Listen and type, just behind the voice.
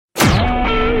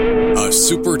a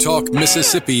SuperTalk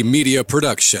Mississippi media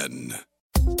production.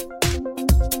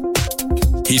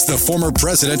 He's the former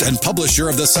president and publisher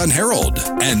of the Sun Herald,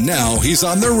 and now he's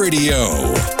on the radio.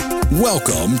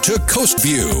 Welcome to Coast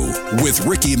View with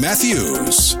Ricky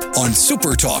Matthews on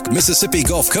SuperTalk Mississippi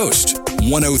Gulf Coast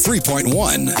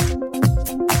 103.1.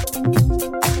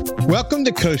 Welcome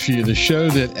to Coast View, the show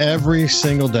that every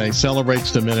single day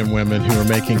celebrates the men and women who are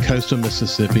making coastal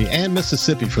Mississippi, and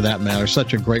Mississippi for that matter,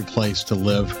 such a great place to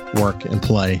live, work, and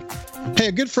play. Hey,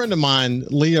 a good friend of mine,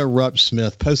 Leah Rupp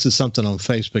Smith, posted something on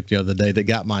Facebook the other day that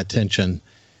got my attention,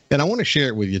 and I want to share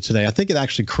it with you today. I think it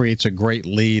actually creates a great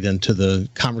lead into the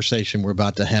conversation we're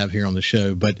about to have here on the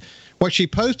show. But what she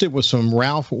posted was from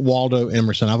Ralph Waldo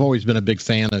Emerson. I've always been a big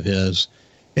fan of his,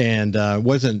 and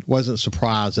wasn't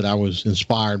surprised that I was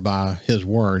inspired by his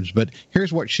words. But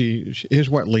here's what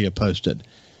Leah posted.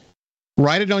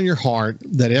 Write it on your heart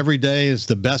that every day is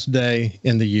the best day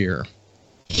in the year.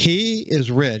 He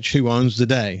is rich who owns the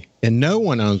day, and no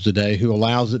one owns the day who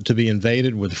allows it to be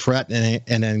invaded with fret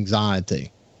and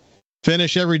anxiety.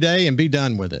 Finish every day and be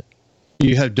done with it.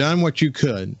 You have done what you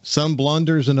could. Some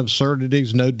blunders and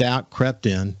absurdities no doubt crept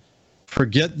in.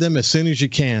 Forget them as soon as you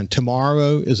can.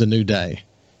 Tomorrow is a new day.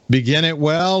 Begin it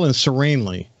well and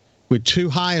serenely, with too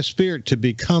high a spirit to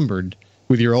be cumbered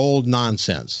with your old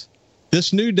nonsense.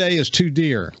 This new day is too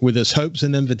dear, with its hopes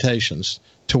and invitations,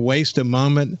 to waste a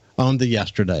moment on the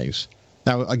yesterdays.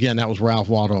 Now, again, that was Ralph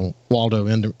Waldo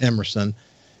Emerson.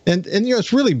 And you know,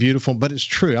 it's really beautiful, but it's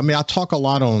true. I mean, I talk a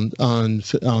lot on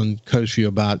Coast View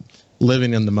about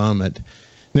living in the moment.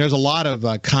 There's a lot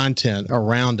of content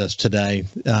around us today.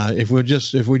 If we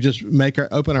just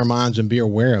open our minds and be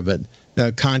aware of it,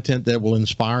 content that will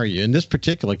inspire you. In this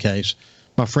particular case,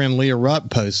 my friend Leah Rupp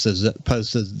posted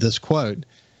this quote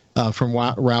from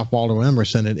Ralph Waldo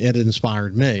Emerson, and it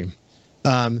inspired me.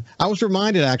 I was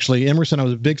reminded, actually, Emerson, I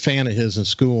was a big fan of his in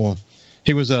school.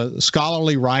 He was a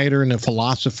scholarly writer and a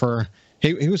philosopher.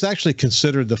 He was actually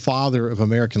considered the father of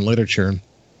American literature.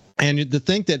 And to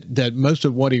think that most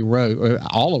of what he wrote, or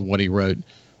all of what he wrote,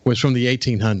 was from the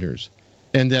 1800s.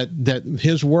 And that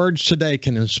his words today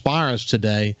can inspire us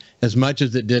today as much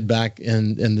as it did back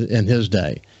in his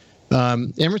day.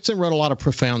 Emerson wrote a lot of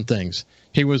profound things.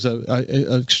 He was an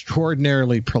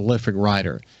extraordinarily prolific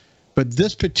writer. But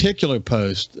this particular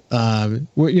post,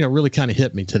 really kind of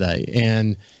hit me today.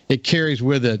 And it carries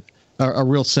with it a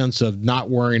real sense of not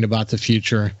worrying about the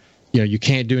future. You know, you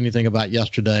can't do anything about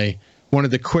yesterday. One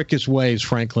of the quickest ways,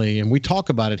 frankly, and we talk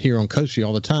about it here on Coast View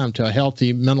all the time, to a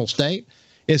healthy mental state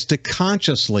is to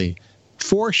consciously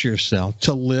force yourself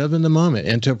to live in the moment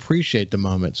and to appreciate the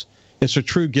moments. It's a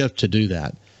true gift to do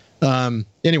that.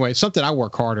 Anyway, something I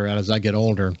work harder at as I get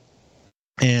older.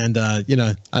 And, I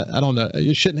don't know,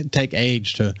 it shouldn't take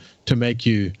age to make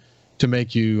you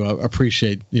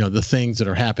appreciate, the things that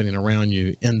are happening around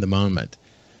you in the moment.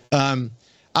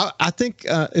 I think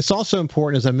it's also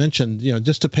important, as I mentioned,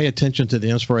 just to pay attention to the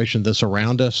inspiration that's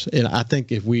around us. And I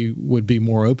think if we would be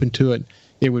more open to it,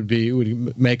 it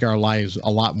would make our lives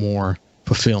a lot more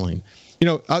fulfilling.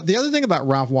 The other thing about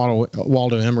Ralph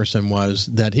Waldo Emerson was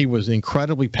that he was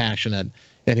incredibly passionate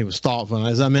and he was thoughtful. And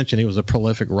as I mentioned, he was a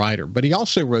prolific writer. But he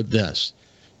also wrote this: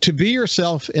 to be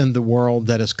yourself in the world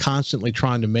that is constantly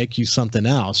trying to make you something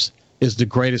else is the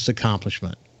greatest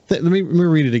accomplishment. Let me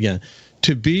read it again.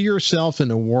 To be yourself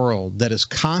in a world that is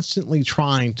constantly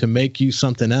trying to make you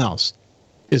something else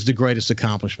is the greatest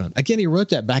accomplishment. Again, he wrote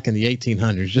that back in the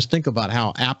 1800s. Just think about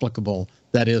how applicable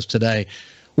that is today.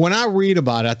 When I read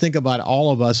about it, I think about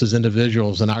all of us as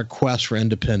individuals and our quest for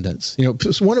independence.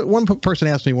 One person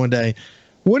asked me one day,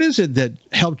 what is it that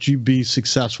helped you be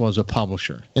successful as a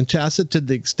publisher? And I said, to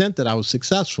the extent that I was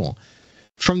successful,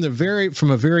 from a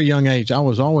very young age, I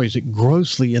was always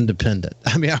grossly independent.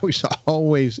 I mean, I was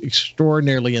always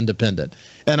extraordinarily independent.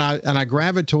 And I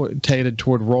gravitated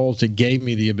toward roles that gave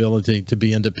me the ability to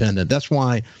be independent. That's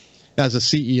why, as a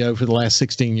CEO for the last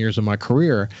 16 years of my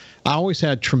career, I always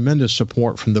had tremendous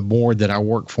support from the board that I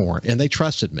worked for, and they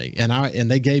trusted me,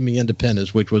 and they gave me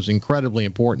independence, which was incredibly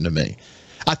important to me.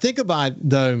 I think about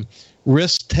the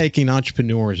risk-taking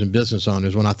entrepreneurs and business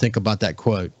owners when I think about that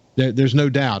quote. There's no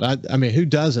doubt. I mean, who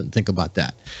doesn't think about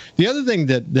that? The other thing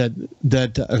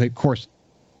that of course,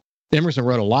 Emerson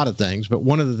wrote a lot of things, but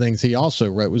one of the things he also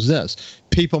wrote was this: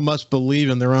 people must believe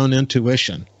in their own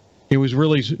intuition. He was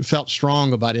really felt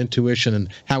strong about intuition and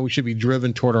how we should be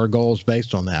driven toward our goals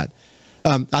based on that.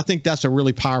 I think that's a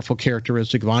really powerful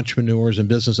characteristic of entrepreneurs and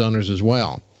business owners as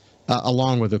well,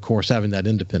 along with, of course, having that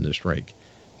independence streak.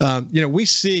 We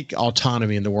seek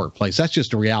autonomy in the workplace. That's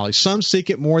just a reality. Some seek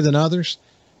it more than others.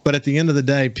 But at the end of the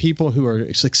day, people who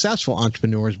are successful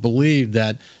entrepreneurs believe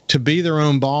that to be their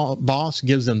own boss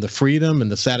gives them the freedom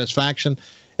and the satisfaction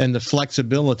and the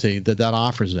flexibility that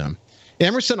offers them.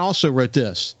 Emerson also wrote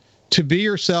this: to be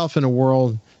yourself in a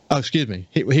world,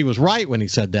 he was right when he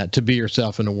said that, to be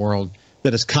yourself in a world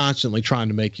that is constantly trying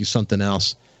to make you something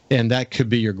else. And that could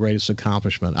be your greatest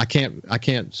accomplishment. I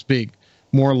can't speak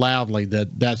more loudly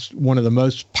that's one of the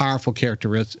most powerful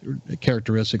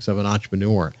characteristics of an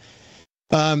entrepreneur.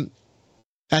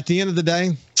 At the end of the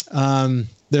day,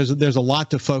 there's a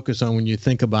lot to focus on when you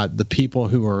think about the people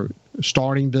who are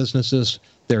starting businesses.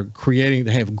 They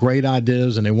have great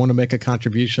ideas, and they want to make a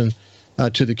contribution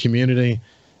to the community.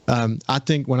 I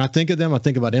think when I think of them, I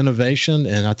think about innovation,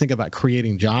 and I think about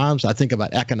creating jobs. I think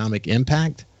about economic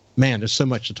impact. Man, there's so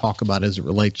much to talk about as it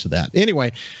relates to that.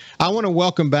 Anyway, I want to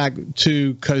welcome back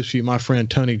to Coastview my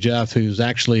friend Tony Jeff, who's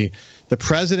actually the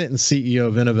president and CEO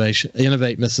of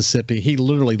Innovate Mississippi. He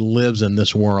literally lives in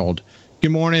this world.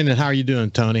 Good morning, and how are you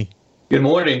doing, Tony? Good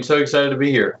morning. So excited to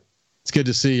be here. It's good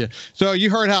to see you. So you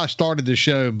heard how I started the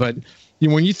show, but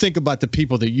when you think about the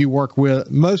people that you work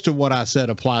with, most of what I said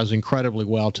applies incredibly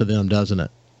well to them, doesn't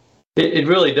it? It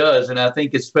really does. And I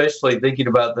think especially thinking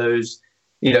about those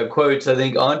quotes, I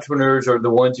think entrepreneurs are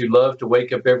the ones who love to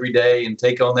wake up every day and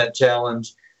take on that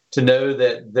challenge, to know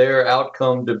that their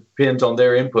outcome depends on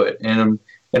their input and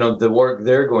on the work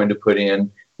they're going to put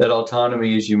in, that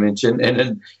autonomy, as you mentioned.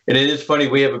 And it is funny,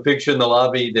 we have a picture in the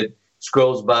lobby that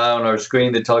scrolls by on our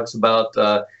screen that talks about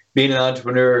being an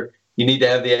entrepreneur. You need to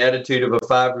have the attitude of a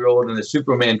 5-year-old in a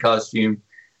Superman costume,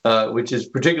 which is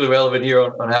particularly relevant here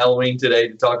on Halloween today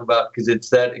to talk about, because it's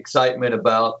that excitement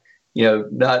about,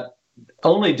 not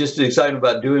only just the excitement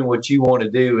about doing what you want to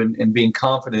do and being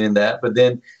confident in that, but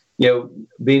then,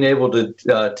 being able to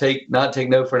not take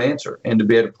no for an answer, and to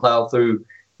be able to plow through,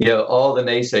 all the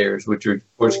naysayers, which are,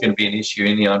 of course, going to be an issue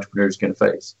any entrepreneur is going to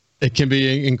face. It can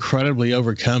be incredibly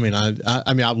overcoming. I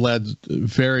mean, I've led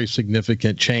very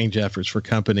significant change efforts for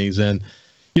companies, and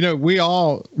we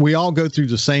all go through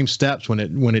the same steps when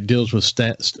it deals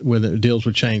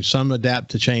with change. Some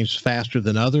adapt to change faster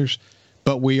than others,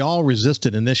 but we all resist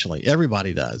it initially.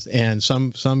 Everybody does, and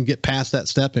some get past that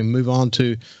step and move on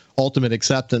to ultimate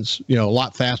acceptance, a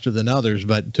lot faster than others.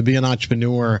 But to be an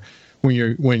entrepreneur,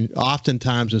 when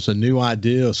oftentimes it's a new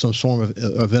idea or some form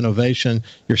of innovation,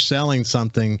 you're selling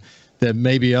something that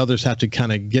maybe others have to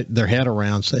kind of get their head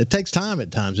around. So it takes time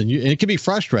at times, and it can be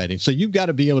frustrating. So you've got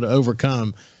to be able to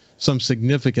overcome some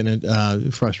significant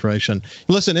frustration.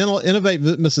 Listen, Innovate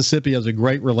Mississippi has a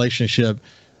great relationship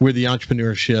with the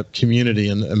entrepreneurship community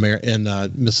in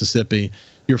Mississippi.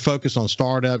 You're focused on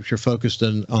startups. You're focused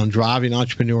on driving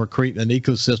entrepreneur, creating an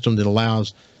ecosystem that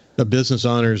allows the business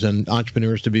owners and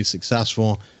entrepreneurs to be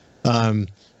successful.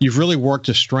 You've really worked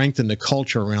to strengthen the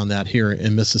culture around that here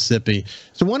in Mississippi.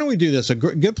 So why don't we do this? A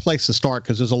good place to start,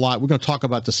 because there's a lot. We're going to talk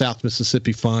about the South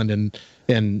Mississippi Fund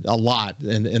and a lot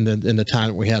in the time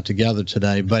that we have together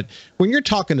today. But when you're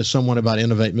talking to someone about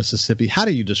Innovate Mississippi, how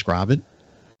do you describe it?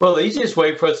 Well, the easiest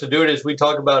way for us to do it is we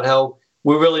talk about how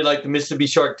we're really like the Mississippi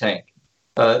Shark Tank.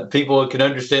 People can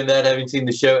understand that, having seen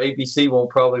the show. ABC won't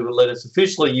probably let us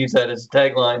officially use that as a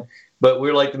tagline, but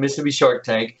we're like the Mississippi Shark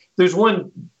Tank. There's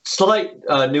one slight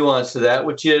nuance to that,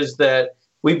 which is that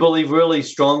we believe really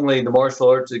strongly, the martial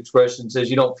arts expression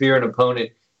says you don't fear an opponent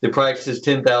that practices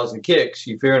 10,000 kicks.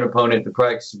 You fear an opponent that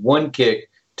practices one kick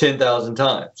 10,000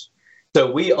 times. So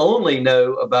we only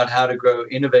know about how to grow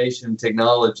innovation and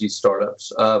technology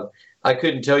startups. I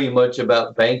couldn't tell you much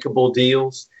about bankable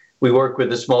deals. We work with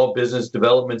the small business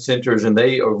development centers, and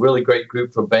they are a really great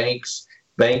group for banks,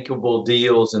 bankable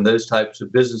deals, and those types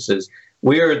of businesses.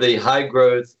 We are the high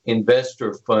growth,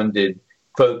 investor funded,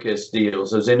 focused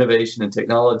deals, those innovation and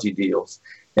technology deals.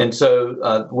 And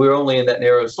so we're only in that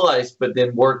narrow slice, but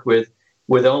then work with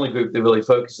the only group that really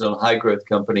focuses on high growth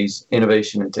companies,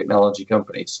 innovation and technology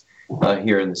companies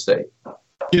here in the state.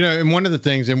 And one of the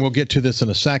things, and we'll get to this in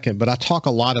a second, but I talk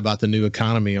a lot about the new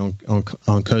economy on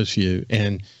Coastview,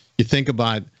 and you think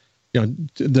about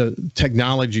the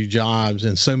technology jobs,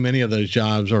 and so many of those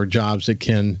jobs are jobs that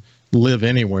can live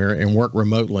anywhere and work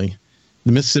remotely.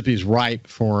 The Mississippi is ripe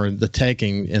for the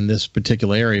taking in this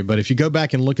particular area. But if you go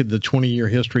back and look at the 20-year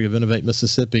history of Innovate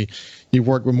Mississippi, you've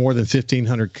worked with more than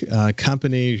 1,500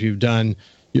 companies. You've done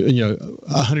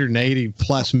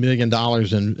 $180+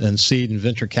 million in seed and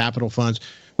venture capital funds.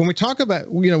 When we talk about,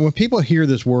 when people hear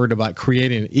this word about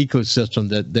creating an ecosystem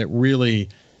that really,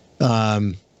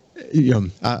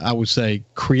 I would say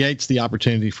creates the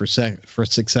opportunity for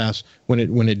success when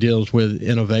it deals with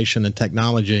innovation and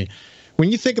technology. When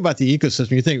you think about the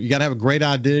ecosystem, you got to have great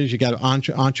ideas. You got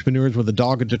entrepreneurs with a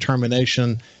dogged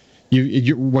determination.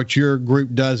 what your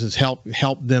group does is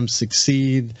help them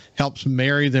succeed, helps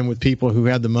marry them with people who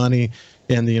have the money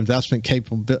and the investment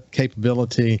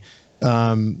capability.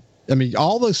 I mean,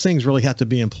 all those things really have to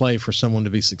be in play for someone to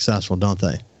be successful, don't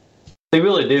they? They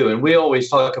really do. And we always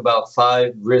talk about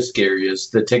 5 risk areas: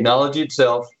 the technology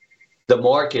itself, the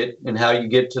market and how you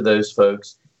get to those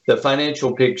folks, the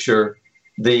financial picture,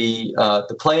 the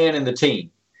plan, and the team.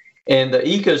 And the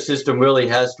ecosystem really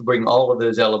has to bring all of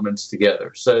those elements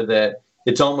together so that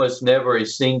it's almost never a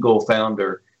single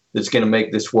founder that's going to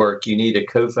make this work. You need a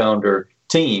co-founder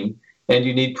team, and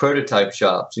you need prototype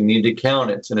shops. You need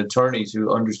accountants and attorneys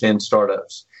who understand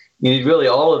startups. You need really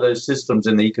all of those systems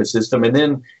in the ecosystem. And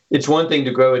then it's one thing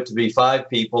to grow it to be 5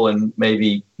 people and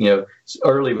maybe,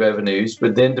 early revenues,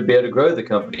 but then to be able to grow the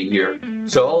company here.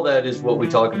 So all that is what we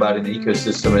talk about in the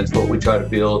ecosystem. It's what we try to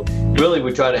build. Really,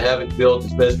 we try to have it built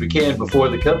as best we can before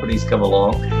the companies come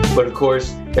along. But of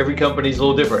course, every company is a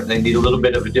little different. They need a little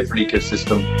bit of a different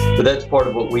ecosystem. But that's part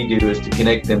of what we do, is to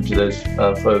connect them to those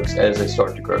folks as they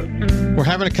start to grow. We're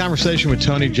having a conversation with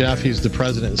Tony Jeff. He's the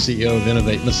president and CEO of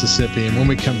Innovate Mississippi. And when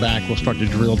we come back, we'll start to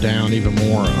drill down even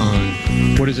more on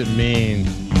what does it mean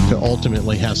to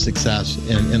ultimately have success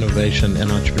in innovation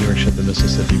and entrepreneurship in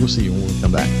Mississippi. We'll see you when we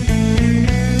come back.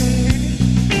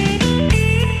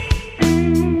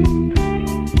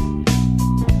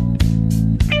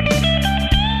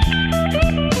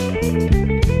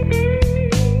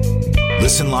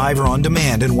 Listen live or on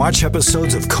demand and watch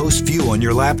episodes of Coast View on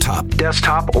your laptop,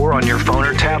 desktop, or on your phone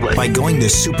or tablet by going to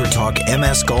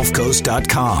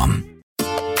supertalkmsgulfcoast.com.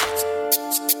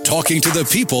 Talking to the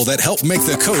people that help make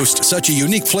the coast such a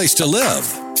unique place to live.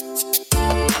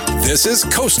 This is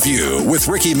Coast View with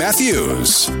Ricky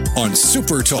Matthews on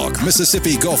Super Talk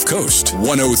Mississippi Gulf Coast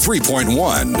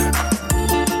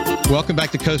 103.1. Welcome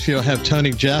back to Coast View. I have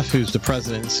Tony Jeff, who's the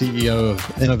president and CEO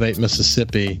of Innovate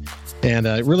Mississippi. And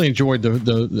I really enjoyed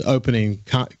the opening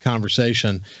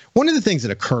conversation. One of the things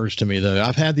that occurs to me, though,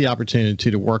 I've had the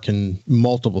opportunity to work in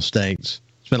multiple states,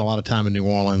 spent a lot of time in New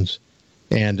Orleans,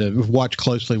 and watch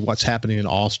closely what's happening in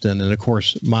Austin. And of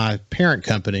course, my parent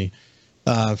company,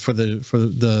 for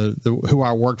the who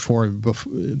I worked for,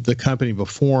 the company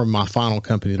before my final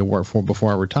company to work for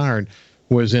before I retired,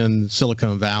 was in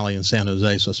Silicon Valley in San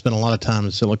Jose. So I spent a lot of time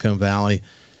in Silicon Valley,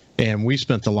 and we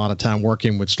spent a lot of time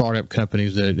working with startup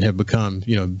companies that have become,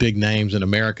 big names in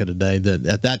America today that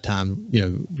at that time,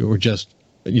 were just,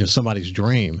 somebody's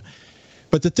dream.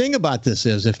 But the thing about this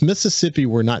is, if Mississippi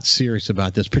were not serious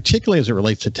about this, particularly as it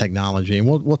relates to technology, and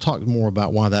we'll talk more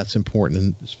about why that's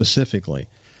important specifically,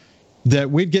 that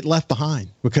we'd get left behind,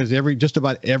 because just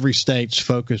about every state's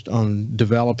focused on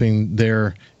developing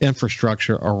their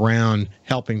infrastructure around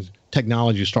helping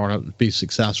technology startups be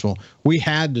successful. We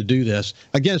had to do this.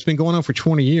 Again, it's been going on for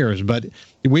 20 years, but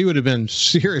we would have been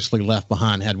seriously left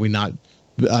behind had we not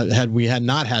had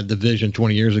the vision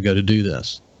 20 years ago to do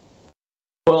this.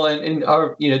 Well, and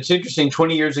our, it's interesting.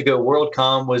 20 years ago,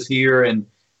 WorldCom was here, and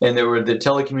there were the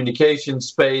telecommunications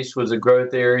space was a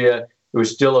growth area. There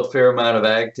was still a fair amount of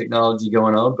ag technology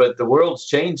going on, but the world's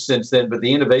changed since then. But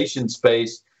the innovation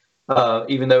space,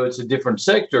 even though it's a different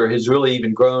sector, has really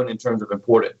even grown in terms of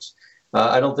importance.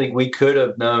 I don't think we could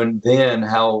have known then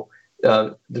how,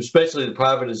 especially the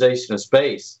privatization of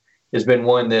space, has been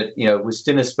one that, with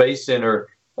Stennis Space Center,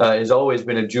 has always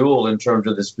been a jewel in terms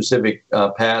of the specific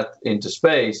path into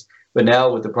space. But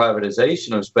now with the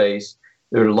privatization of space,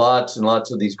 there are lots and lots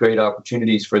of these great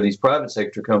opportunities for these private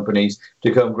sector companies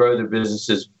to come grow their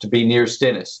businesses to be near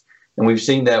Stennis. And we've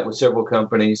seen that with several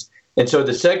companies. And so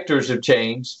the sectors have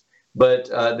changed, but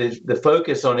the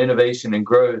focus on innovation and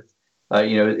growth,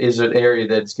 is an area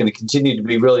that's going to continue to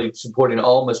be really supporting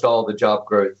almost all the job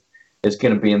growth is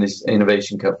going to be in these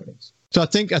innovation companies. So I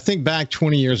think back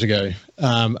 20 years ago,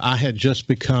 I had just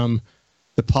become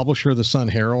the publisher of the Sun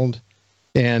Herald.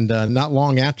 And not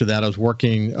long after that, I was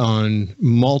working on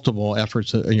multiple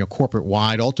efforts, corporate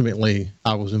wide. Ultimately,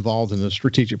 I was involved in the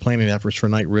strategic planning efforts for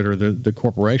Knight Ridder, the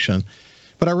corporation.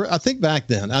 But I think back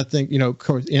then,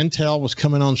 Intel was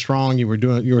coming on strong. You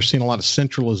were seeing a lot of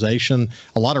centralization,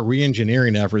 a lot of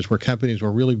re-engineering efforts where companies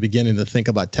were really beginning to think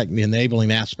about the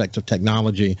enabling aspects of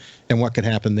technology and what could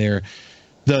happen there.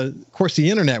 Of course, the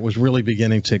internet was really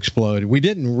beginning to explode. We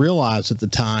didn't realize at the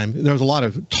time, there was a lot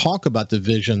of talk about the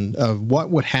vision of what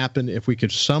would happen if we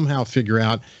could somehow figure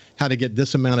out how to get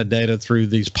this amount of data through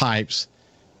these pipes.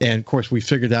 And of course, we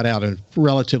figured that out in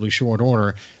relatively short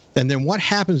order. And then what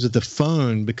happens if the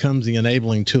phone becomes the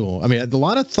enabling tool? I mean, a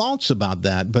lot of thoughts about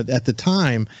that, but at the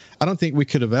time, I don't think we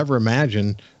could have ever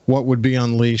imagined what would be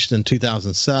unleashed in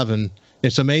 2007.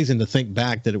 It's amazing to think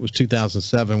back that it was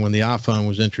 2007 when the iPhone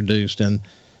was introduced, and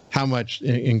how much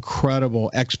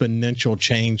incredible exponential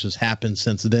change has happened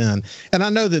since then. And I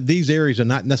know that these areas are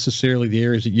not necessarily the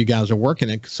areas that you guys are working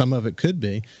in. Some of it could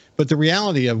be, but the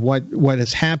reality of what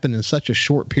has happened in such a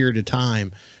short period of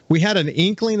time, we had an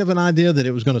inkling of an idea that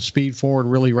it was going to speed forward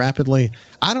really rapidly.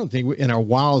 I don't think in our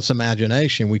wildest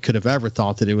imagination we could have ever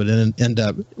thought that it would end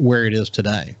up where it is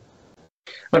today.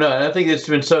 Oh, no, and I think it's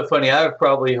been so funny. I've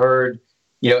probably heard,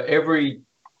 every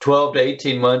 12 to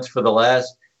 18 months for the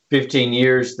last 15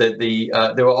 years that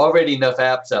there were already enough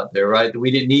apps out there, right? That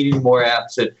we didn't need any more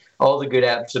apps, that all the good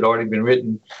apps had already been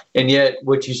written. And yet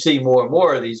what you see more and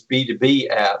more are these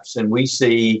B2B apps. And we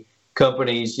see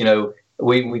companies,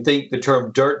 we think the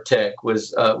term dirt tech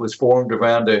was formed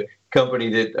around a company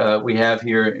that we have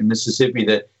here in Mississippi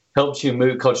that helps you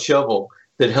move, called Shovel,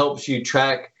 that helps you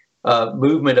track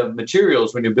movement of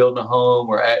materials when you're building a home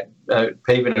or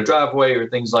paving a driveway or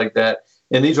things like that.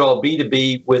 And these are all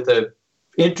B2B with a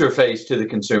interface to the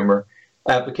consumer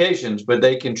applications, but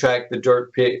they can track the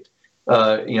dirt pit,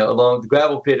 along the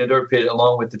gravel pit and dirt pit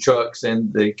along with the trucks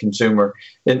and the consumer.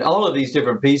 And all of these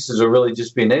different pieces are really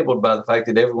just being enabled by the fact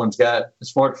that everyone's got a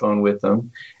smartphone with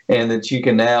them, and that you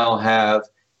can now have,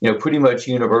 pretty much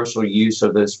universal use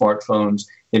of the smartphones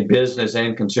in business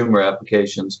and consumer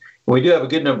applications. And we do have a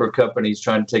good number of companies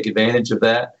trying to take advantage of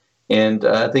that. And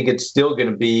I think it's still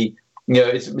going to be,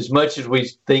 it's, as much as we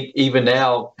think even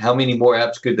now, how many more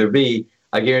apps could there be?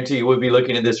 I guarantee you we'll be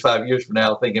looking at this 5 years from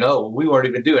now thinking, oh, we weren't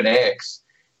even doing X,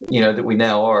 that we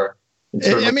now are.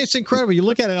 It's incredible. You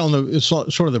look at it on the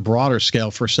sort of the broader scale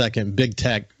for a second, big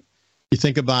tech. You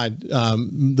think about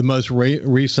the most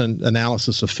recent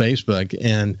analysis of Facebook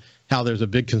and how there's a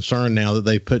big concern now that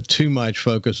they put too much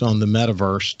focus on the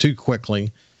metaverse too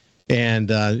quickly. And,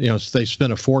 they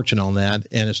spent a fortune on that,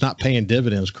 and it's not paying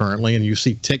dividends currently. And you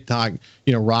see TikTok,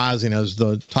 rising as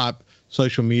the top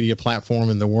social media platform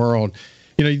in the world.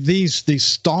 These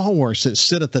stalwarts that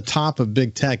sit at the top of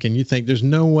big tech, and you think there's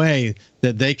no way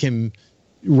that they can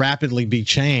rapidly be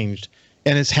changed.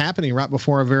 And it's happening right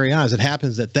before our very eyes. It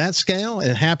happens at that scale.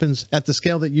 It happens at the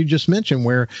scale that you just mentioned,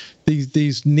 where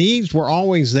these needs were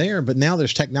always there, but now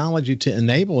there's technology to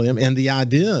enable them and the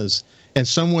ideas. And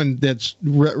someone that's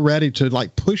ready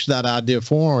to push that idea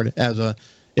forward as a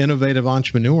innovative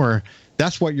entrepreneur,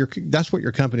 that's what your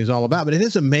company is all about. But it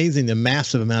is amazing the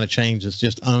massive amount of change that's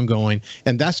just ongoing,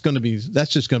 and that's just going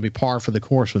to be par for the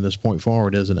course from this point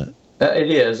forward, isn't it?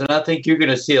 It is, and I think you're going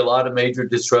to see a lot of major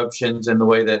disruptions in the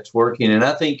way that's working. And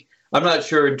I think, I'm not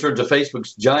sure in terms of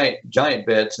Facebook's giant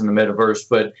bets in the metaverse,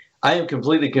 but I am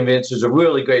completely convinced there's a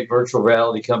really great virtual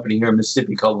reality company here in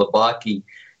Mississippi called Labaki.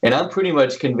 And I'm pretty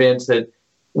much convinced that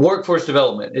workforce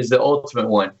development is the ultimate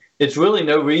one. It's really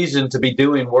no reason to be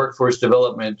doing workforce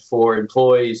development for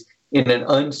employees in an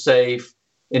unsafe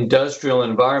industrial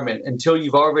environment until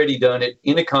you've already done it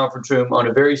in a conference room on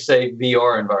a very safe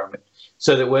VR environment.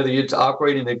 So that whether it's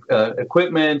operating the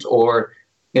equipment or,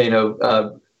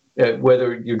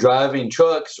 whether you're driving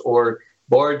trucks or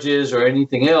barges or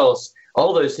anything else,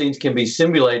 all those things can be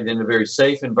simulated in a very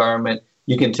safe environment.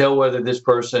 You can tell whether this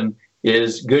person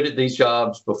is good at these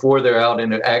jobs before they're out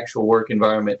in an actual work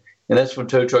environment. And that's from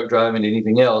tow truck driving to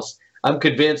anything else. I'm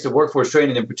convinced that workforce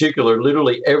training in particular,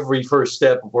 literally every first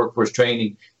step of workforce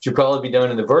training should probably be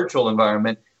done in the virtual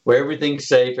environment where everything's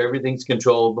safe, everything's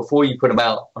controlled before you put them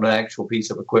out on an actual piece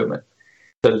of equipment.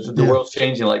 So the world's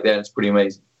changing like that. It's pretty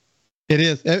amazing. It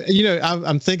is.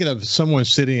 I'm thinking of someone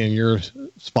sitting in your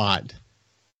spot,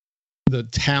 the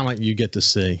talent you get to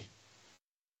see.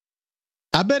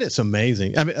 I bet it's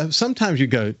amazing. I mean, sometimes you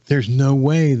go, there's no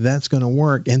way that's going to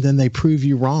work. And then they prove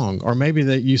you wrong. Or maybe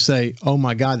that you say, oh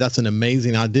my God, that's an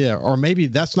amazing idea. Or maybe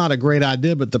that's not a great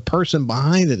idea, but the person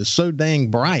behind it is so dang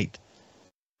bright.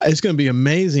 It's going to be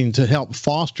amazing to help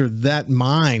foster that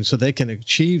mind so they can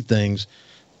achieve things.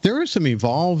 There are some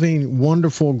evolving,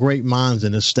 wonderful, great minds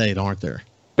in this state, aren't there?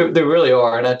 There really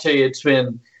are. And I tell you, it's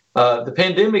been, the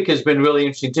pandemic has been really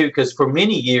interesting too, because for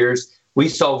many years, we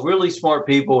saw really smart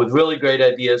people with really great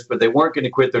ideas, but they weren't going to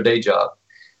quit their day job.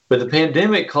 But the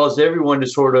pandemic caused everyone to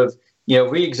sort of,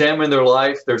 re-examine their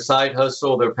life, their side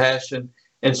hustle, their passion.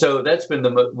 And so that's been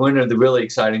one of the really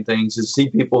exciting things, is see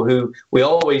people who we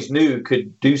always knew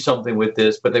could do something with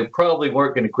this, but they probably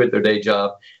weren't going to quit their day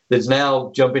job, that's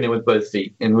now jumping in with both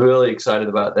feet, and really excited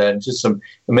about that. And just some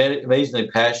amazingly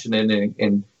passionate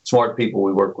and smart people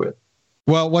we work with.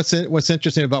 Well, what's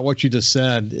interesting about what you just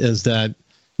said is that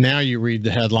now you read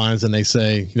the headlines and they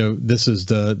say, this is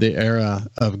the era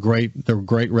of the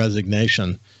great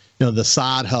resignation. The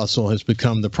side hustle has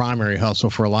become the primary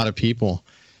hustle for a lot of people.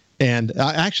 And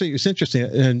actually, it's interesting.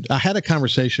 And I had a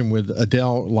conversation with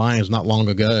Adele Lyons not long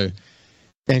ago.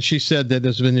 And she said that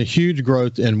there's been a huge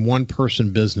growth in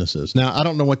one-person businesses. Now, I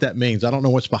don't know what that means. I don't know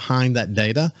what's behind that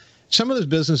data. Some of those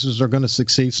businesses are going to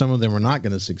succeed. Some of them are not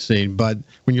going to succeed. But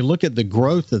when you look at the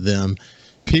growth of them,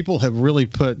 people have really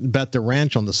bet their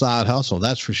ranch on the side hustle.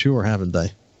 That's for sure, haven't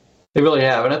they? They really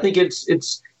have. And I think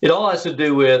it all has to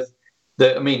do with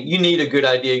you need a good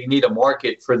idea. You need a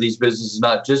market for these businesses,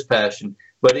 not just passion.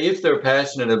 But if they're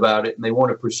passionate about it and they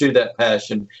want to pursue that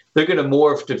passion, they're going to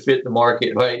morph to fit the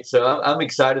market, right? So I'm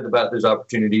excited about those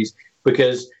opportunities,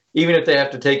 because even if they have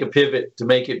to take a pivot to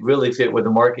make it really fit what the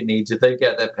market needs, if they've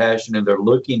got that passion and they're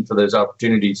looking for those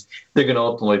opportunities, they're going to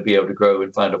ultimately be able to grow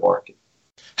and find a market.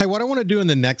 Hey, what I want to do in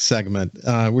the next segment,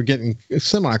 we're getting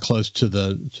semi-close to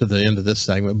the end of this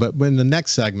segment, but in the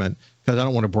next segment, because I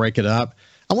don't want to break it up,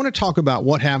 I want to talk about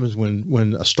what happens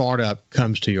when a startup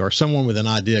comes to you or someone with an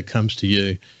idea comes to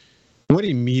you. What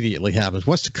immediately happens?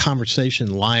 What's the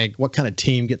conversation like? What kind of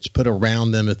team gets put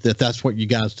around them if that's what you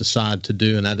guys decide to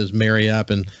do, and that is marry up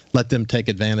and let them take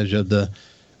advantage of the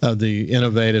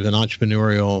innovative and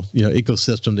entrepreneurial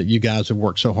ecosystem that you guys have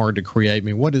worked so hard to create? I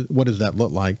mean, what does that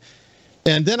look like?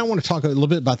 And then I want to talk a little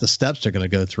bit about the steps they're going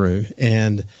to go through.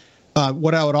 And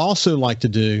what I would also like to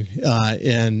do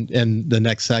in the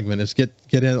next segment is get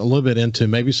in a little bit into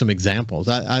maybe some examples.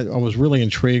 I was really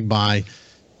intrigued by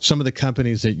some of the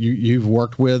companies that you've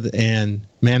worked with, and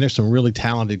man, there's some really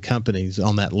talented companies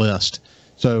on that list.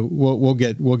 So we'll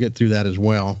get through that as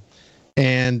well.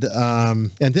 And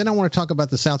then I want to talk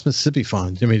about the South Mississippi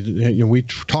Fund. I mean, we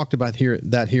talked about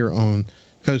that here on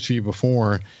Coast View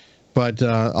before, but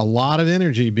a lot of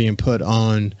energy being put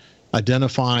on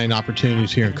identifying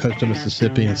opportunities here in coastal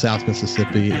Mississippi and South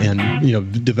Mississippi,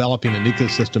 and developing an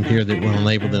ecosystem here that will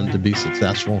enable them to be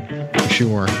successful, for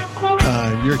sure.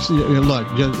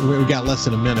 Look, we got less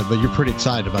than a minute, but you're pretty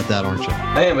excited about that, aren't you?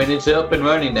 I am, and it's up and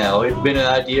running now. It's been an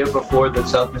idea before the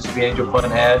South Mississippi Angel Fund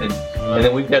had, and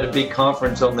then we've got a big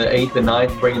conference on the 8th and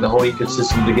 9th, bringing the whole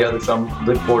ecosystem together. So I'm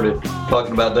looking forward to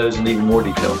talking about those in even more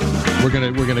detail. We're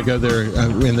gonna go there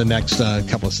in the next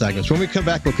couple of segments. When we come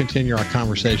back, we'll continue our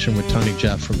conversation with Tony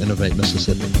Jeff from Innovate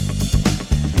Mississippi.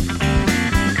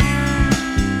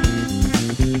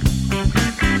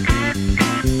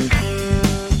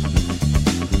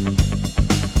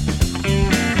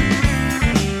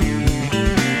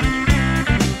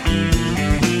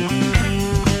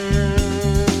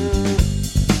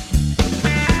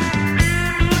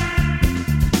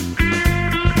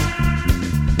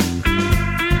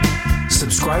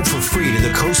 Subscribe for free to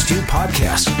the Coast View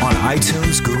podcast on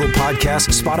iTunes, Google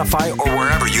Podcasts, Spotify, or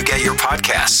wherever you get your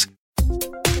podcasts.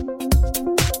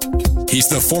 He's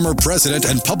the former president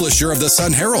and publisher of the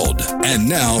Sun Herald, and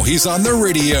now he's on the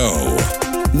radio.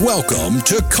 Welcome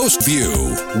to Coast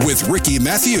View with Ricky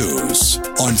Matthews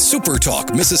on Super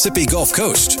Talk Mississippi Gulf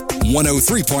Coast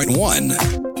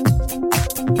 103.1.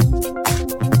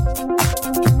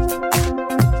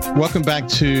 Welcome back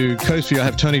to Coast View. I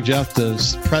have Tony Jeff, the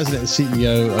president and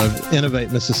CEO of Innovate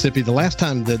Mississippi. The last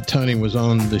time that Tony was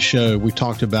on the show, we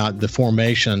talked about the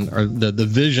formation or the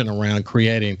vision around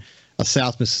creating a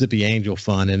South Mississippi Angel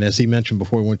Fund. And as he mentioned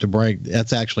before we went to break,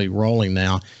 that's actually rolling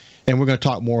now. And we're going to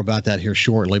talk more about that here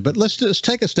shortly. But let's just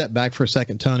take a step back for a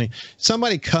second, Tony.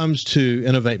 Somebody comes to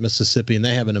Innovate Mississippi and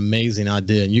they have an amazing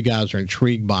idea, and you guys are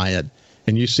intrigued by it,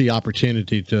 and you see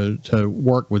opportunity to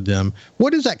work with them.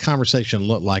 What does that conversation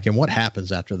look like, and what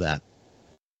happens after that?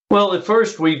 Well, at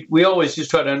first, we always just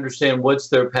try to understand what's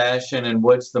their passion and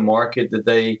what's the market that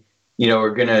they, are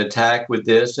going to attack with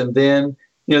this. And then,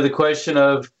 the question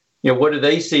of, what do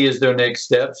they see as their next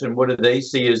steps, and what do they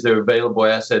see as their available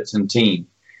assets and team?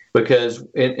 Because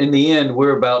in the end,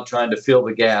 we're about trying to fill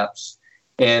the gaps.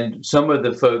 And some of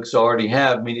the folks already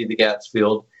have many of the gaps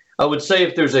filled. I would say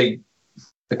if there's a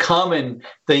common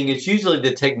thing, it's usually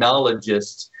the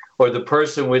technologist or the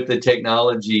person with the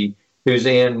technology who's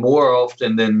in more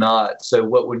often than not. So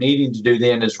what we're needing to do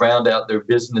then is round out their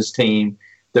business team,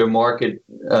 their market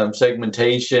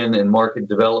segmentation and market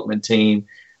development team.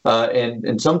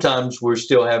 And sometimes we're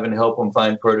still having to help them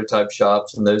find prototype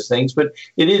shops and those things. But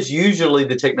it is usually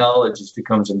the technologist who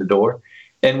comes in the door.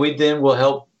 And we then will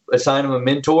help assign them a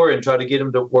mentor and try to get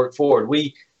them to work forward.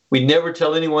 We never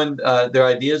tell anyone their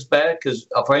ideas back because,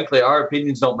 frankly, our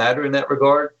opinions don't matter in that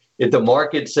regard. If the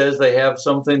market says they have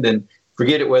something, then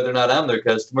forget it whether or not I'm their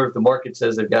customer. If the market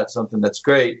says they've got something, that's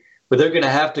great. But they're going to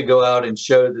have to go out and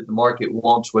show that the market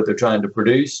wants what they're trying to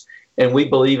produce. And we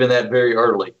believe in that very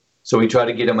early. So we try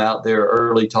to get them out there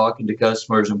early, talking to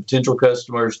customers and potential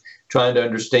customers, trying to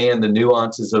understand the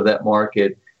nuances of that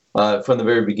market from the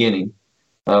very beginning.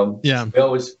 We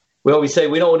always say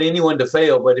we don't want anyone to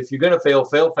fail, but if you're going to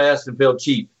fail fast and fail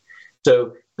cheap.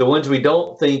 So the ones we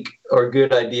don't think are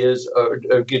good ideas or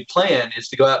a good plan is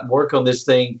to go out and work on this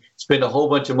thing, spend a whole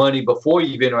bunch of money before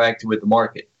you've interacted with the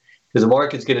market, because the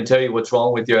market's going to tell you what's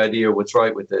wrong with your idea or what's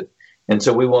right with it. And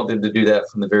so we want them to do that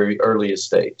from the very earliest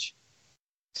stage.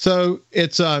 So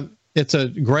it's a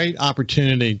great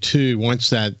opportunity too.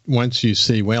 Once you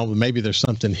see, well, maybe there's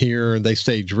something here, they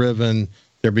stay driven.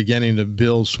 They're beginning to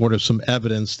build sort of some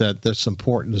evidence that there's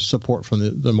support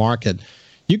from the market.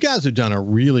 You guys have done a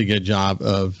really good job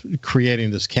of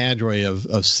creating this cadre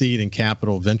of seed and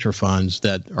capital venture funds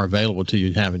that are available to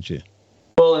you, haven't you?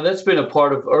 Well, and that's been a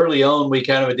part of early on. We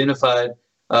kind of identified,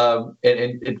 and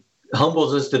it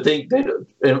humbles us to think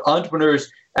that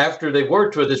entrepreneurs, after they've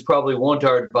worked with us, probably want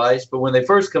our advice. But when they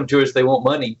first come to us, they want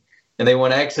money and they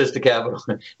want access to capital.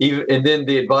 And then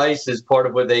the advice is part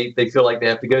of what they feel like they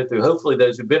have to go through. Hopefully,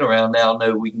 those who've been around now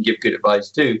know we can give good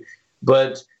advice too.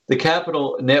 But the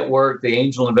capital network, the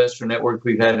angel investor network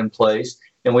we've had in place,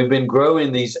 and we've been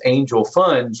growing these angel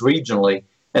funds regionally.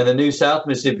 And the new South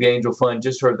Mississippi Angel Fund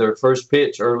just heard their first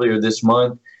pitch earlier this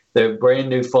month. Their brand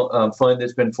new fund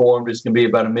that's been formed is going to be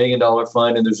about $1 million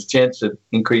fund, and there's a chance to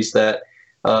increase that.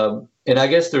 And I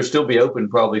guess they'll still be open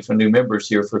probably for new members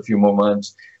here for a few more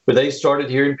months. But they started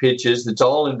hearing pitches. It's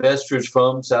all investors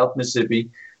from South Mississippi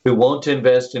who want to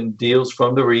invest in deals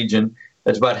from the region.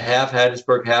 That's about half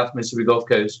Hattiesburg, half Mississippi Gulf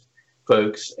Coast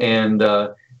folks. And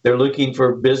they're looking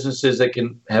for businesses that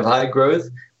can have high growth,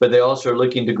 but they also are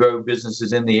looking to grow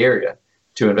businesses in the area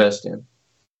to invest in.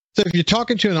 So if you're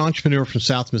talking to an entrepreneur from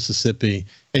South Mississippi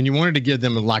and you wanted to give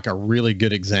them like a really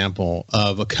good example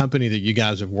of a company that you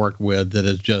guys have worked with that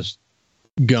has just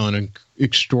gone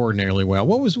extraordinarily well,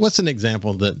 what's an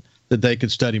example that they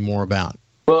could study more about?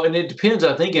 Well, and it depends,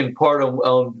 I think, in part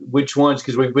on which ones,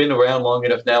 because we've been around long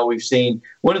enough now. We've seen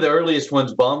one of the earliest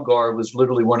ones, Baumgar, was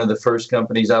literally one of the first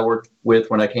companies I worked with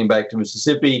when I came back to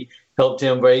Mississippi, helped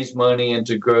him raise money and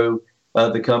to grow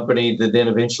the company that then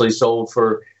eventually sold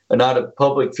for not a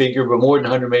public figure, but more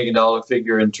than $100 million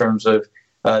figure in terms of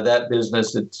that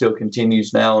business that still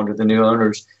continues now under the new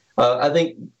owners. I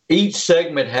think each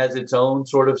segment has its own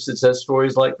sort of success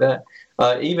stories like that.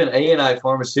 Even A&I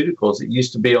Pharmaceuticals, it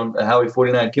used to be on the Highway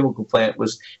 49 chemical plant,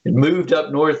 it moved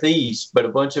up northeast, but a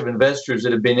bunch of investors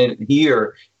that have been in it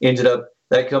here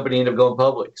that company ended up going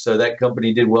public. So that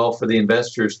company did well for the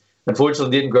investors.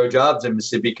 Unfortunately, didn't grow jobs in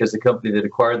Mississippi because the company that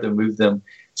acquired them moved them.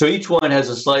 So each one has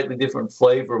a slightly different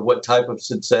flavor of what type of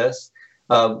success.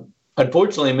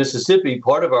 Unfortunately, in Mississippi,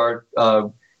 part of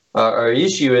our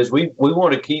issue is we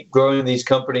want to keep growing these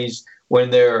companies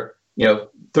when they're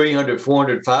 300,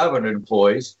 400, 500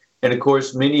 employees. And of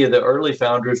course, many of the early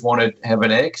founders want to have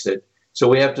an exit. So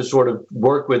we have to sort of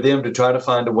work with them to try to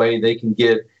find a way they can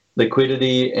get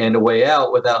liquidity and a way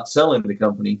out without selling the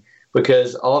company.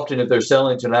 Because often if they're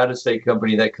selling to an out-of-state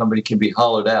company, that company can be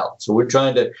hollowed out. So we're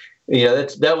trying to,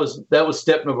 that was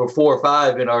step number 4 or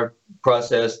 5 in our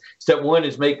process. Step 1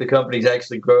 is make the companies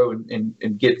actually grow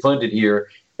and get funded here.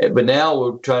 But now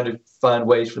we're trying to find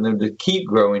ways for them to keep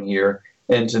growing here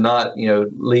and to not,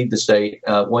 leave the state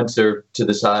once they're to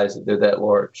the size that they're that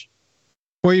large.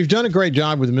 Well, you've done a great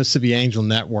job with the Mississippi Angel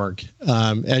Network.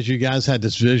 As you guys had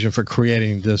this vision for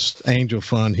creating this angel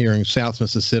fund here in South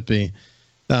Mississippi,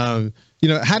 how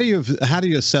do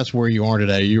you assess where you are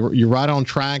today? You're right on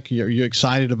track. You're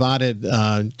excited about it.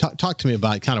 Talk to me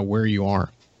about kind of where you are.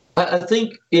 I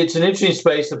think it's an interesting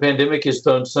space. The pandemic has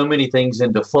thrown so many things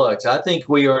into flux. I think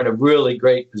we are in a really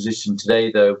great position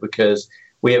today, though, because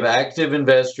we have active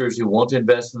investors who want to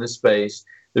invest in this space.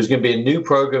 There's going to be a new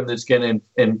program that's going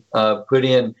to put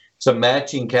in some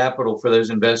matching capital for those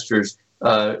investors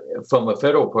from a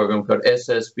federal program called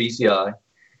SSBCI.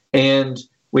 And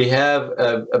we have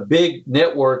a big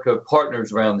network of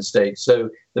partners around the state. So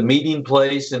the Meeting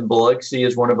Place in Biloxi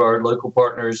is one of our local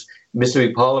partners,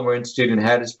 Mississippi Polymer Institute in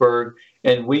Hattiesburg.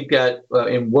 And we've got,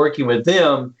 in working with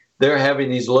them, they're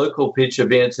having these local pitch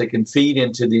events that can feed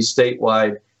into these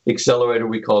statewide accelerator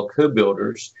we call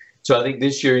co-builders. So I think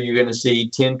this year you're going to see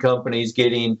 10 companies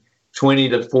getting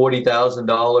 $20,000 to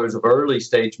 $40,000 of early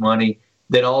stage money,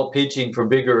 then all pitching for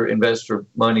bigger investor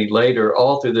money later,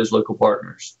 all through those local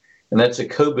partners. And that's a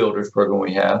co-builders program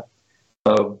we have.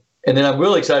 And then I'm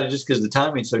really excited just because the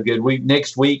timing's so good. We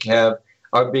next week have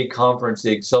our big conference,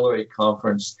 the Accelerate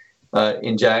Conference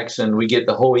in Jackson. We get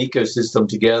the whole ecosystem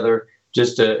together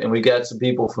and we got some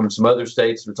people from some other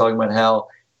states who are talking about how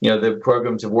the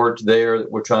programs have worked there that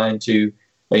we're trying to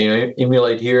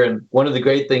emulate here. And one of the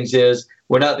great things is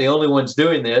we're not the only ones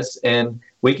doing this, and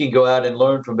we can go out and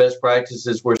learn from best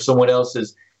practices where someone else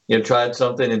has tried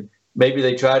something and maybe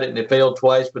they tried it and it failed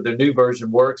twice, but their new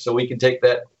version works. So we can take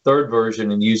that third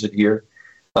version and use it here.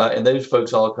 And those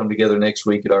folks all come together next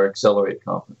week at our Accelerate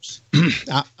conference.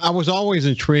 I was always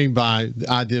intrigued by the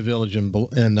Idea Village in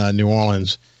New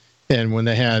Orleans, and when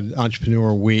they had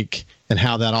Entrepreneur Week and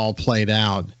how that all played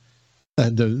out,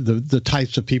 the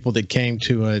types of people that came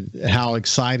to it, how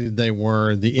excited they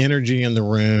were, the energy in the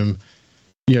room.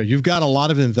 You've got a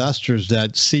lot of investors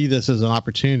that see this as an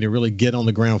opportunity to really get on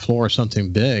the ground floor of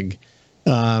something big.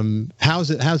 How's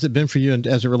it been for you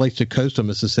as it relates to coastal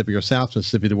Mississippi or South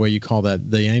Mississippi, the way you call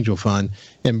that, the Angel Fund,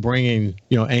 and bringing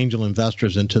angel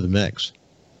investors into the mix?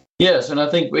 Yes, and I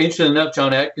think, interesting enough,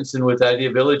 John Atkinson with Idea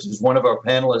Village is one of our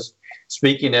panelists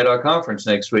speaking at our conference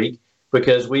next week,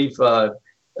 because we've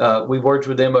worked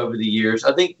with them over the years.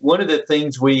 I think one of the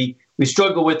things we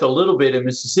struggle with a little bit in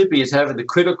Mississippi is having the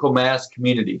critical mass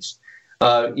communities,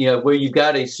 where you've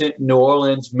got New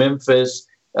Orleans, Memphis,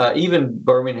 even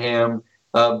Birmingham,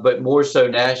 but more so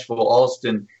Nashville,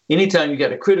 Austin. Anytime you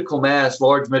got a critical mass,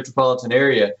 large metropolitan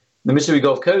area, the Mississippi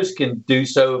Gulf Coast can do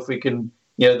so if we can.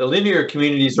 The linear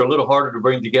communities are a little harder to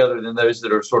bring together than those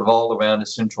that are sort of all around a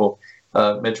central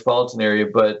metropolitan area.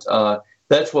 But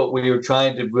that's what we are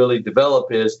trying to really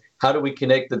develop, is how do we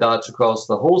connect the dots across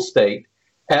the whole state,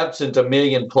 absent a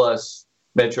million-plus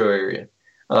metro area.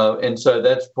 And so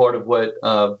that's part of what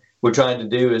we're trying to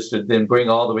do, is to then bring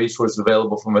all the resources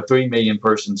available from a 3 million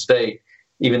person state,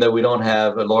 even though we don't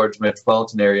have a large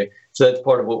metropolitan area. So that's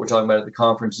part of what we're talking about at the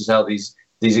conference, is how these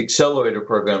accelerator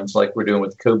programs like we're doing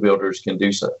with co-builders can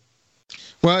do so.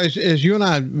 Well, as you and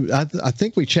I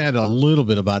think we chatted a little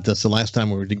bit about this the last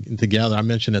time we were together. I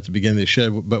mentioned at the beginning of the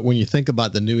show, but when you think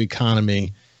about the new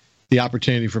economy, the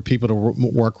opportunity for people to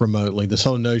work remotely, this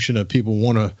whole notion of people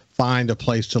want to find a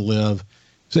place to live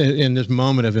in this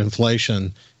moment of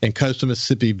inflation, and coastal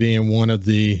Mississippi being one of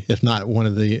the, if not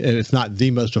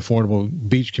the most affordable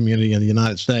beach community in the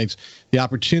United States, the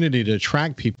opportunity to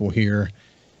attract people here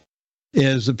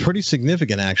is pretty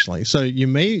significant, actually. So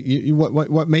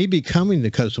what may be coming to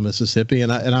coastal Mississippi,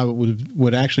 and I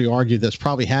would actually argue that's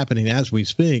probably happening as we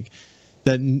speak,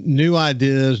 that new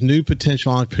ideas, new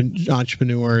potential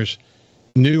entrepreneurs,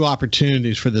 new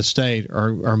opportunities for the state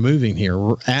are moving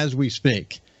here as we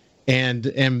speak.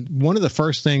 And one of the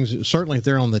first things, certainly if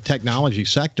they're on the technology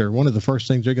sector, one of the first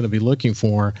things they're going to be looking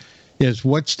for is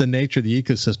what's the nature of the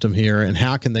ecosystem here and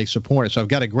how can they support it. So I've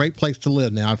got a great place to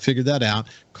live now. I've figured that out.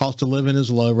 Cost of living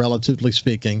is low, relatively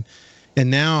speaking.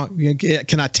 And now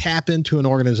can I tap into an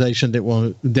organization that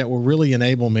will really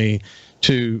enable me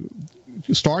to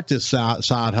start this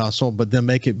side hustle, but then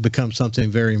make it become something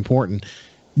very important?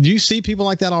 Do you see people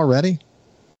like that already?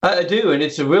 I do, and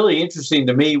it's really interesting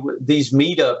to me, these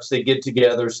meetups that get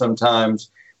together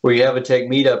sometimes, where you have a tech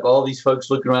meetup, all these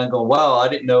folks looking around going, wow, I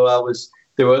didn't know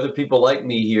there were other people like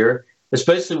me here,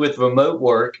 especially with remote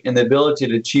work and the ability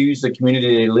to choose the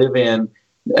community they live in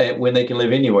when they can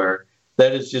live anywhere.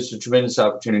 That is just a tremendous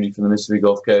opportunity for the Mississippi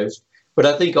Gulf Coast. But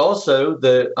I think also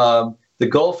the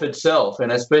Gulf itself,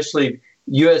 and especially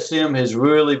USM has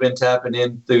really been tapping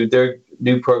in through their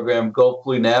new program, Gulf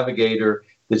Blue Navigator,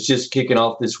 that's just kicking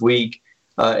off this week.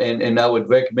 And I would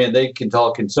recommend, they can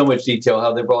talk in so much detail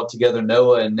how they brought together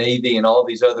NOAA and Navy and all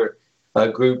these other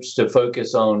groups to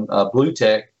focus on blue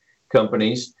tech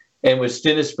companies. And with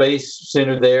Stennis Space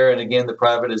Center there, and again, the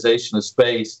privatization of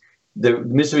space, the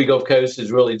Mississippi Gulf Coast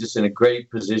is really just in a great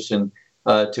position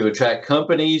to attract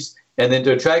companies and then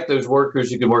to attract those workers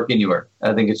who can work anywhere.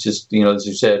 I think it's just, as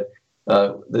you said,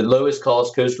 the lowest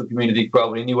cost coastal community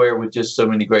probably anywhere, with just so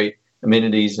many great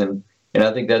amenities. And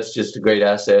I think that's just a great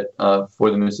asset for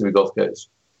the Mississippi Gulf Coast.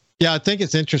 Yeah, I think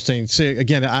it's interesting. See,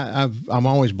 again, I'm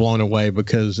always blown away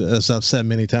because, as I've said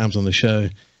many times on the show,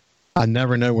 I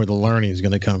never know where the learning is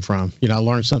going to come from. I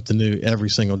learn something new every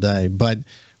single day. But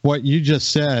what you just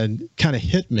said kind of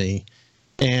hit me,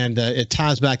 and it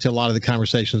ties back to a lot of the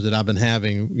conversations that I've been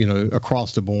having,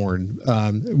 across the board.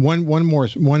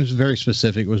 One very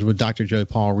specific was with Dr. Joe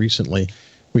Paul recently.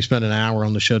 We spent an hour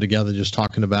on the show together just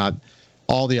talking about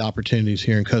all the opportunities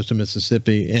here in coastal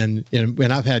Mississippi, and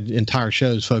I've had entire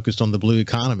shows focused on the blue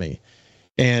economy.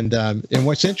 And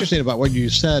what's interesting about what you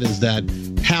said is that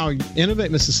how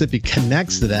Innovate Mississippi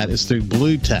connects to that is through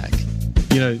blue tech.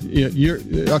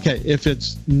 If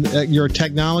it's your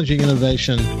technology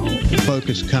innovation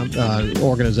focused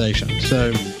organization,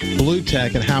 so blue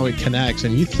tech and how it connects,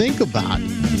 and you think about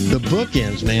the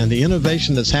bookends, man, the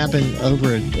innovation that's happening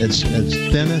over at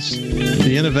Stennis,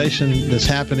 the innovation that's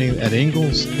happening at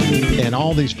Ingalls, and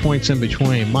all these points in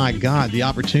between. My God, the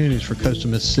opportunities for coastal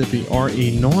Mississippi are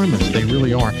enormous. They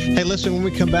really are. Hey, listen, when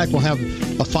we come back, we'll have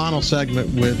a final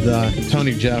segment with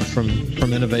Tony Jeff from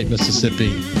Innovate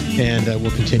Mississippi, and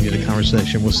we'll continue the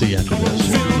conversation. We'll see you after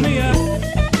this.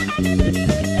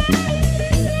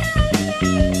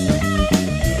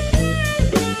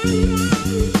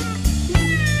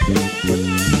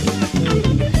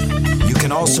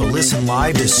 Also listen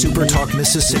live to Super Talk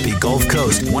Mississippi Gulf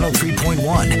Coast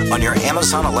 103.1 on your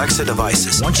Amazon Alexa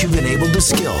devices. Once you've enabled the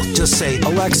skill, just say,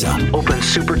 Alexa, open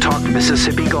Super Talk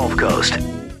Mississippi Gulf Coast.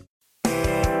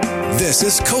 This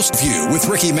is Coast View with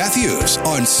Ricky Matthews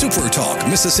on Super Talk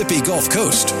Mississippi Gulf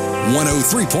Coast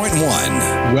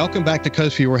 103.1. Welcome back to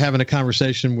Coast View. We're having a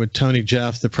conversation with Tony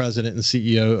Jeff, the president and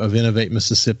CEO of Innovate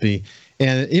Mississippi.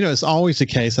 And, it's always the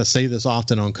case, I say this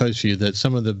often on Coast View, that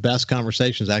some of the best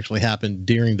conversations actually happen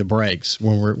during the breaks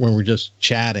when we're just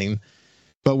chatting.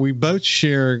 But we both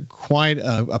share quite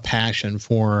a passion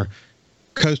for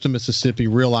coastal Mississippi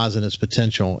realizing its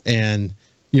potential. And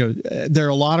there are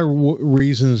a lot of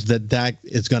reasons that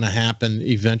is going to happen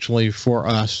eventually for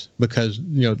us because,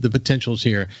 the potential's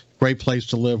here. Great place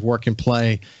to live, work, and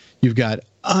play. You've got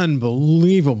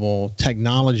unbelievable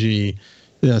technology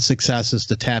successes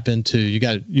to tap into.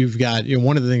 You've got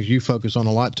one of the things you focus on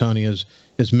a lot, Tony, is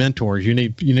mentors. You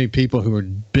need people who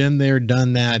have been there,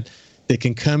 done that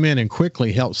can come in and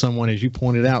quickly help someone, as you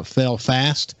pointed out, fail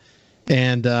fast.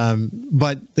 And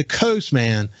but the coast,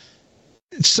 man.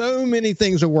 So many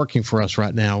things are working for us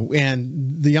right now,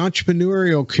 and the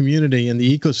entrepreneurial community and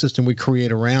the ecosystem we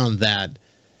create around that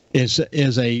is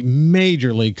a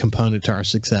majorly component to our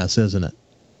success, isn't it?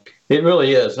 It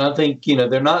really is. And I think,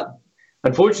 they're not,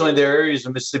 unfortunately, there are areas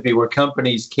of Mississippi where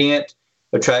companies can't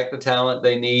attract the talent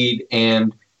they need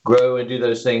and grow and do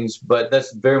those things, but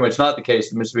that's very much not the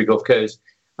case in the Mississippi Gulf Coast.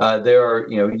 There are,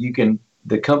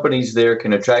 the companies there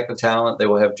can attract the talent. They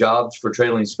will have jobs for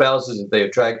trailing spouses if they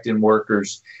attract in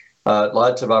workers,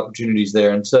 lots of opportunities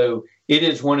there. And so it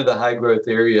is one of the high growth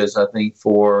areas, I think,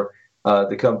 for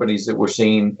the companies that we're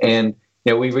seeing. And,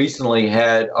 we recently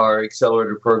had our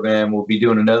accelerator program. We'll be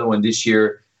doing another one this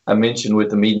year. I mentioned with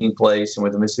the Meeting Place and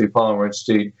with the Mississippi Polymer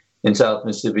Institute in South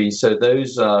Mississippi. So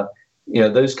those,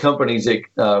 those companies that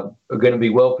are going to be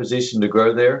well positioned to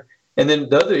grow there. And then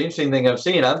the other interesting thing I'm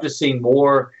just seeing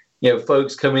more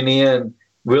folks coming in,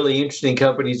 really interesting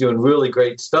companies doing really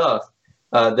great stuff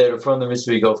that are from the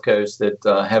Mississippi Gulf Coast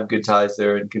that have good ties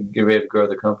there and can get ready to grow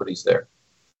their companies there.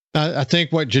 I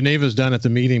think what Geneva's done at the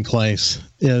Meeting Place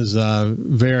is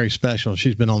very special.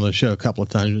 She's been on the show a couple of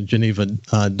times. Geneva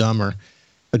Dummer,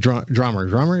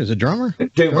 Drummer. Is it Drummer?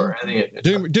 Doomer. I think it's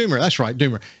Doomer. That's right.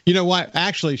 Doomer. You know what?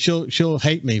 Actually, she'll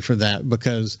hate me for that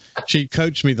because she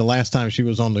coached me the last time she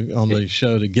was on the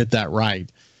show to get that right.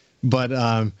 But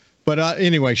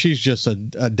anyway, she's just a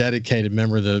dedicated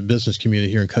member of the business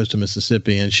community here in coastal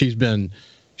Mississippi, and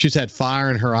she's had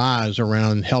fire in her eyes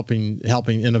around helping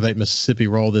Innovate Mississippi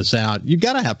roll this out. You've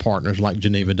got to have partners like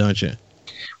Geneva, don't you?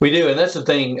 We do, and that's the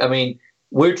thing. I mean,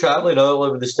 we're traveling all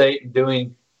over the state and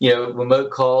doing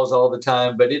remote calls all the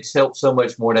time, but it's helped so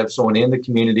much more to have someone in the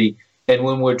community. And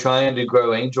when we're trying to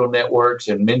grow angel networks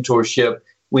and mentorship,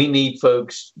 we need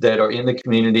folks that are in the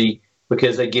community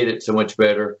because they get it so much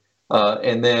better.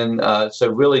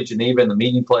 So really Geneva and the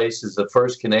Meeting Place is the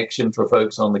first connection for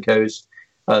folks on the coast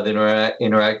that are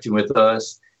interacting with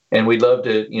us. And we'd love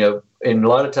to, and a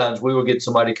lot of times we will get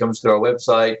somebody comes to our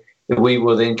website and we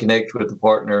will then connect with the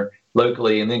partner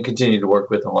locally and then continue to work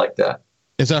with them like that.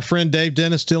 Is our friend Dave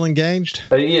Dennis still engaged?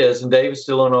 He is, and Dave is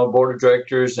still on our board of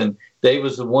directors. And Dave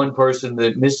was the one person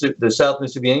that the South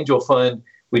Mississippi Angel Fund,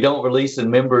 we don't release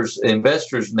the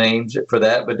investors' names for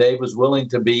that, but Dave was willing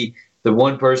to be the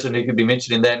one person who could be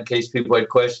mentioning that in case people had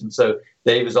questions. So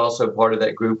Dave is also part of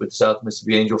that group with the South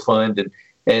Mississippi Angel Fund.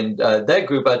 And that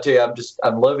group, I tell you,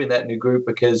 I'm loving that new group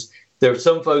because there are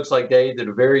some folks like Dave that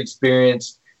are very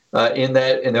experienced in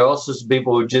that. And there are also some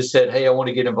people who just said, hey, I want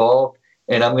to get involved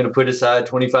and I'm going to put aside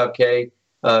 $25K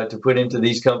to put into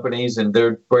these companies, and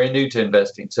they're brand new to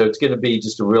investing. So it's going to be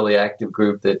just a really active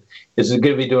group that is going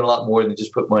to be doing a lot more than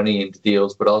just put money into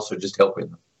deals, but also just helping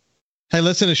them. Hey,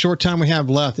 listen, a short time we have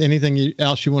left. Anything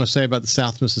else you want to say about the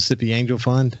South Mississippi Angel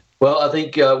Fund? Well, I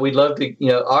think we'd love to,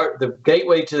 the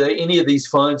gateway to any of these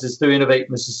funds is through Innovate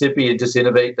Mississippi and just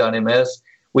innovate.ms.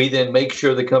 We then make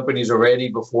sure the companies are ready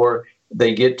before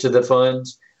they get to the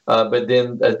funds. But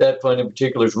then that fund in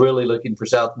particular is really looking for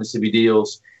South Mississippi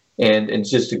deals, and it's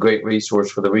just a great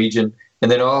resource for the region. And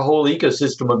then our whole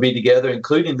ecosystem will be together,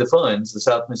 including the funds, the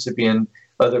South Mississippi and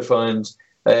other funds,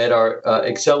 at our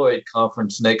Accelerate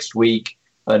conference next week,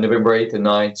 November 8th and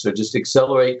 9th. So just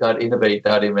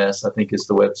accelerate.innovate.ms, I think is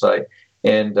the website,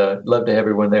 and love to have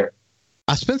everyone there.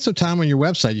 I spent some time on your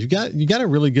website. You got a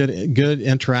really good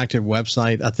interactive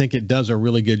website. I think it does a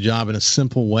really good job in a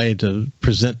simple way to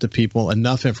present to people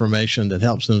enough information that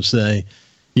helps them say,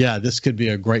 yeah, this could be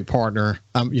a great partner.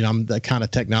 I'm the kind of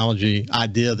technology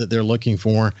idea that they're looking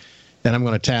for, and I'm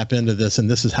going to tap into this, and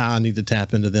this is how I need to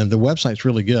tap into them. The website's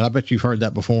really good. I bet you've heard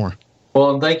that before.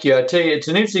 Well, and thank you. I tell you, it's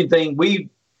an interesting thing. We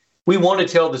we want to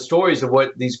tell the stories of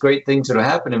what these great things that are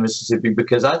happening in Mississippi,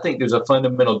 because I think there's a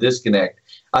fundamental disconnect.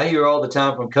 I hear all the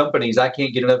time from companies, I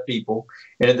can't get enough people.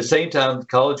 And at the same time,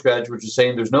 college graduates are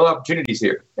saying there's no opportunities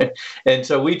here. And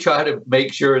so we try to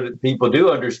make sure that people do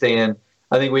understand.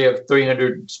 I think we have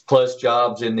 300 plus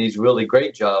jobs in these really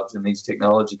great jobs in these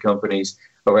technology companies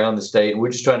around the state. And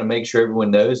we're just trying to make sure everyone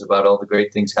knows about all the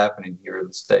great things happening here in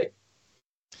the state.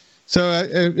 So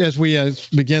as we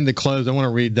begin to close, I want to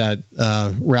read that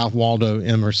Ralph Waldo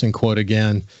Emerson quote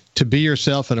again. To be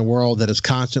yourself in a world that is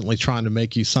constantly trying to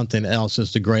make you something else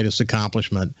is the greatest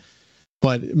accomplishment.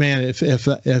 But man,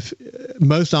 if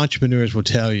most entrepreneurs will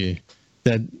tell you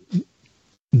that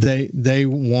they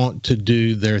want to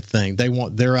do their thing, they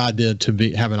want their idea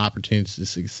to have an opportunity to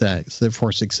success.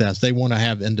 They want to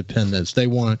have independence. They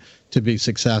want to be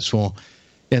successful.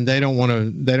 And they don't want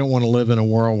to live in a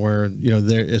world where,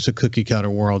 it's a cookie cutter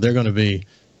world. They're going to be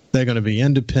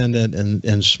independent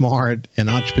and smart and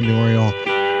entrepreneurial,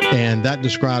 and that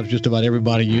describes just about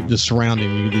everybody that's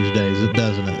surrounding you these days,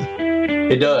 doesn't it?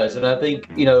 It does, and I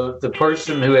think the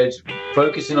person who is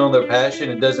focusing on their passion,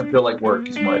 it doesn't feel like work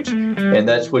as much, and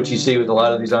that's what you see with a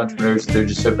lot of these entrepreneurs. They're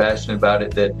just so passionate about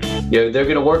it that they're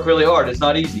going to work really hard. It's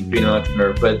not easy being an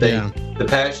entrepreneur, but the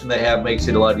passion they have makes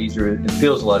it a lot easier. It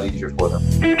feels a lot easier for them.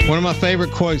 One of my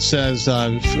favorite quotes says,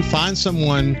 find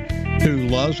someone who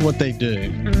loves what they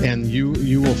do, and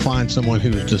you will find someone who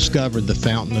has discovered the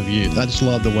fountain of youth. I just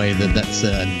love the way that's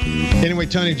said. Anyway,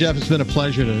 Tony, Jeff, it's been a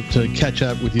pleasure to catch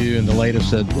up with you and the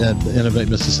latest at Innovate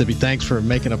Mississippi. Thanks for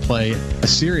making a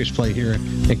serious play here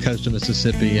in Coastal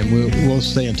Mississippi, and we'll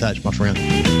stay in touch, my friend.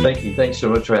 Thank you. Thanks so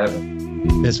much for having me.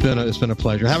 It's been a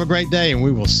pleasure. Have a great day, and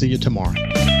we will see you tomorrow.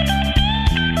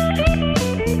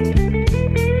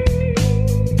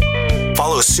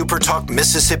 Follow Super Talk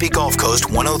Mississippi Gulf Coast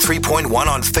 103.1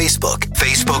 on Facebook.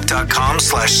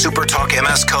 Facebook.com/Super Talk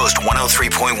MS Coast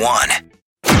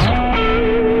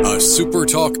 103.1. A Super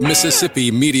Talk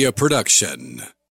Mississippi media production.